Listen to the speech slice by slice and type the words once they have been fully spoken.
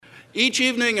Each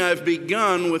evening I've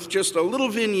begun with just a little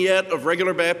vignette of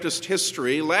regular Baptist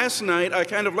history. Last night I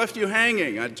kind of left you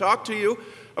hanging. I'd talked to you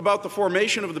about the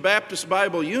formation of the Baptist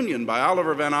Bible Union by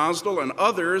Oliver Van Osdol and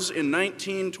others in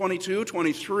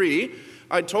 1922-23.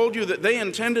 I told you that they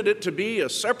intended it to be a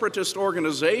separatist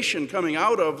organization coming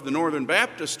out of the Northern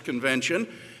Baptist Convention,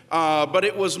 but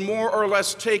it was more or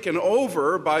less taken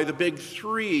over by the big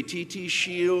three, T.T.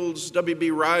 Shields,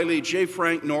 W.B. Riley, J.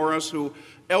 Frank Norris, who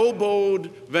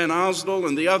elbowed Van Osdol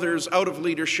and the others out of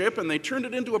leadership, and they turned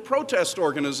it into a protest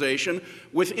organization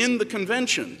within the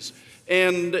conventions.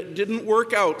 And it didn't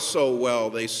work out so well.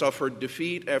 They suffered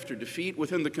defeat after defeat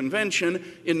within the convention.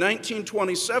 In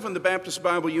 1927, the Baptist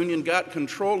Bible Union got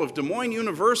control of Des Moines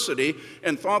University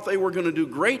and thought they were going to do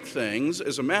great things.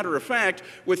 As a matter of fact,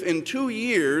 within 2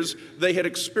 years, they had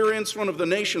experienced one of the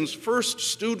nation's first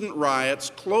student riots,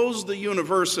 closed the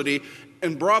university,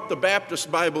 and brought the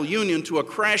Baptist Bible Union to a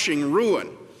crashing ruin.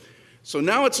 So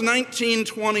now it's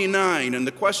 1929, and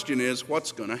the question is,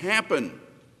 what's going to happen?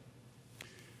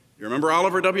 You remember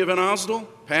Oliver W. Van Osdol,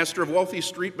 pastor of Wealthy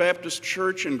Street Baptist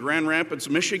Church in Grand Rapids,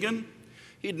 Michigan?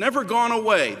 He'd never gone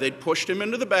away. They'd pushed him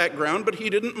into the background, but he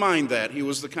didn't mind that. He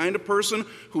was the kind of person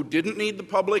who didn't need the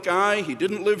public eye. He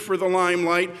didn't live for the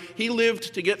limelight. He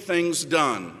lived to get things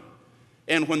done.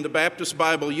 And when the Baptist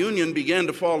Bible Union began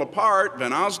to fall apart,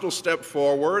 Van Osdol stepped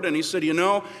forward and he said,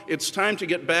 it's time to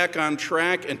get back on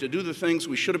track and to do the things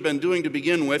we should have been doing to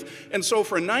begin with. And so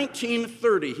for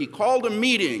 1930, he called a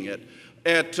meeting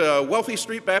at Wealthy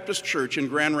Street Baptist Church in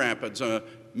Grand Rapids, a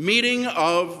meeting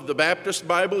of the Baptist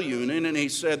Bible Union, and he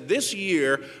said, this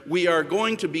year we are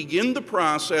going to begin the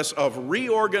process of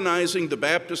reorganizing the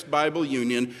Baptist Bible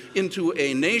Union into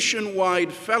a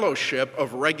nationwide fellowship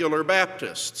of regular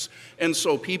Baptists. And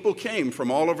so people came from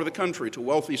all over the country to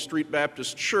Wealthy Street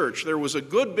Baptist Church. There was a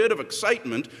good bit of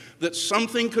excitement that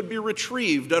something could be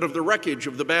retrieved out of the wreckage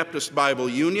of the Baptist Bible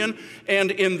Union.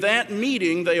 And in that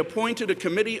meeting, they appointed a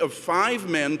committee of 5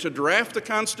 men to draft the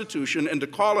Constitution and to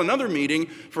call another meeting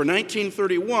for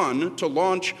 1931 to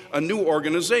launch a new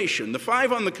organization. The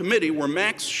 5 on the committee were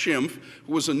Max Schimpf,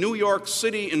 who was a New York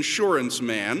City insurance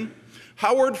man,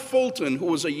 Howard Fulton, who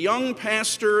was a young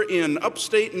pastor in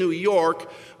upstate New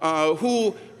York,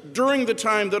 who during the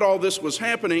time that all this was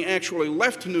happening actually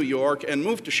left New York and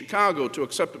moved to Chicago to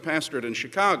accept a pastorate in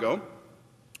Chicago.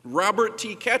 Robert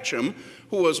T. Ketchum,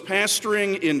 who was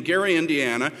pastoring in Gary,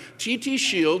 Indiana. T.T.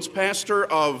 Shields, pastor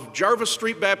of Jarvis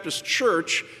Street Baptist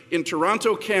Church in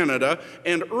Toronto, Canada.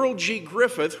 And Earl G.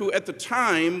 Griffith, who at the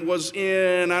time was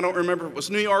in, I don't remember if it was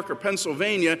New York or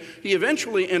Pennsylvania. He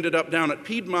eventually ended up down at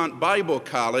Piedmont Bible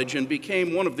College and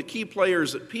became one of the key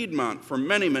players at Piedmont for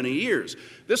many, many years.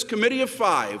 This committee of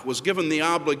 5 was given the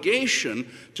obligation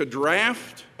to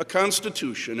draft a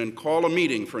constitution and call a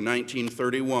meeting for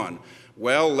 1931.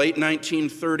 Well, late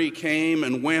 1930 came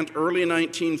and went, early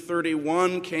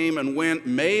 1931 came and went,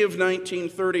 May of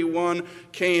 1931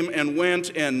 came and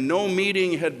went, and no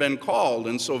meeting had been called.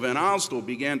 And so Van Osdol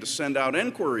began to send out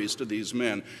inquiries to these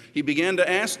men. He began to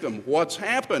ask them, what's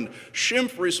happened?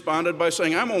 Schimpf responded by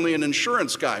saying, I'm only an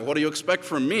insurance guy. What do you expect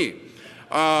from me?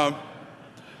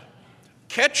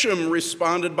 Ketchum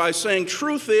responded by saying,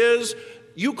 truth is,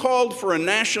 you called for a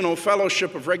national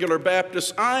fellowship of regular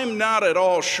Baptists. I'm not at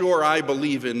all sure I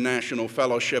believe in national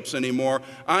fellowships anymore.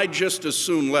 I'd just as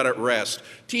soon let it rest.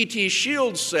 T.T.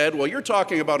 Shields said, well, you're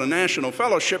talking about a national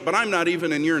fellowship, but I'm not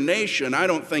even in your nation. I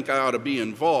don't think I ought to be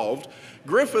involved.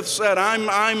 Griffith said,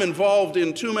 I'm involved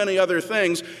in too many other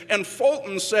things. And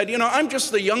Fulton said, I'm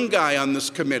just the young guy on this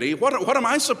committee. What am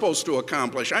I supposed to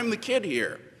accomplish? I'm the kid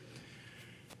here.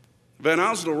 Van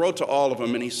Osdol wrote to all of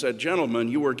them and he said, gentlemen,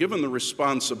 you were given the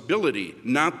responsibility,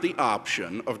 not the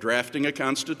option, of drafting a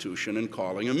constitution and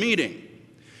calling a meeting.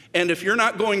 And if you're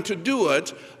not going to do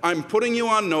it, I'm putting you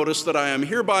on notice that I am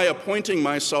hereby appointing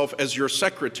myself as your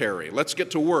secretary. Let's get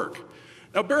to work.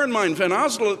 Now bear in mind, Van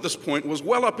Osdol at this point was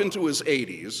well up into his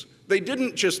 80s. They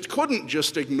couldn't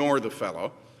just ignore the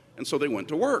fellow, and so they went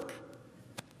to work.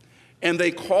 And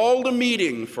they called a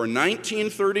meeting for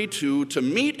 1932 to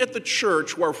meet at the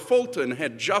church where Fulton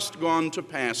had just gone to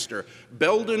pastor,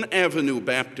 Belden Avenue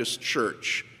Baptist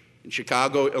Church in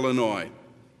Chicago, Illinois.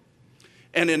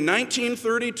 And in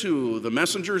 1932, the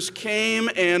messengers came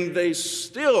and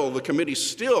the committee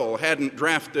still hadn't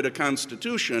drafted a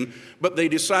constitution, but they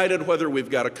decided whether we've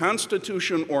got a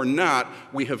constitution or not,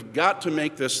 we have got to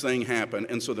make this thing happen.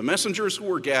 And so the messengers who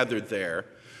were gathered there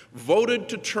voted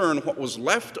to turn what was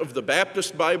left of the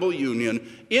Baptist Bible Union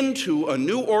into a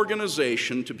new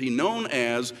organization to be known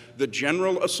as the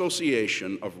General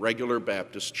Association of Regular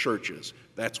Baptist Churches.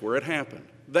 That's where it happened.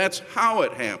 That's how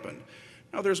it happened.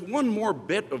 Now, there's one more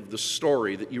bit of the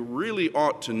story that you really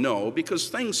ought to know, because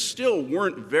things still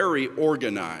weren't very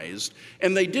organized,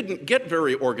 and they didn't get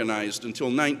very organized until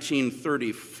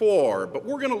 1934. But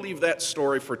we're going to leave that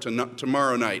story for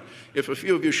tomorrow night, if a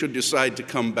few of you should decide to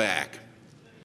come back.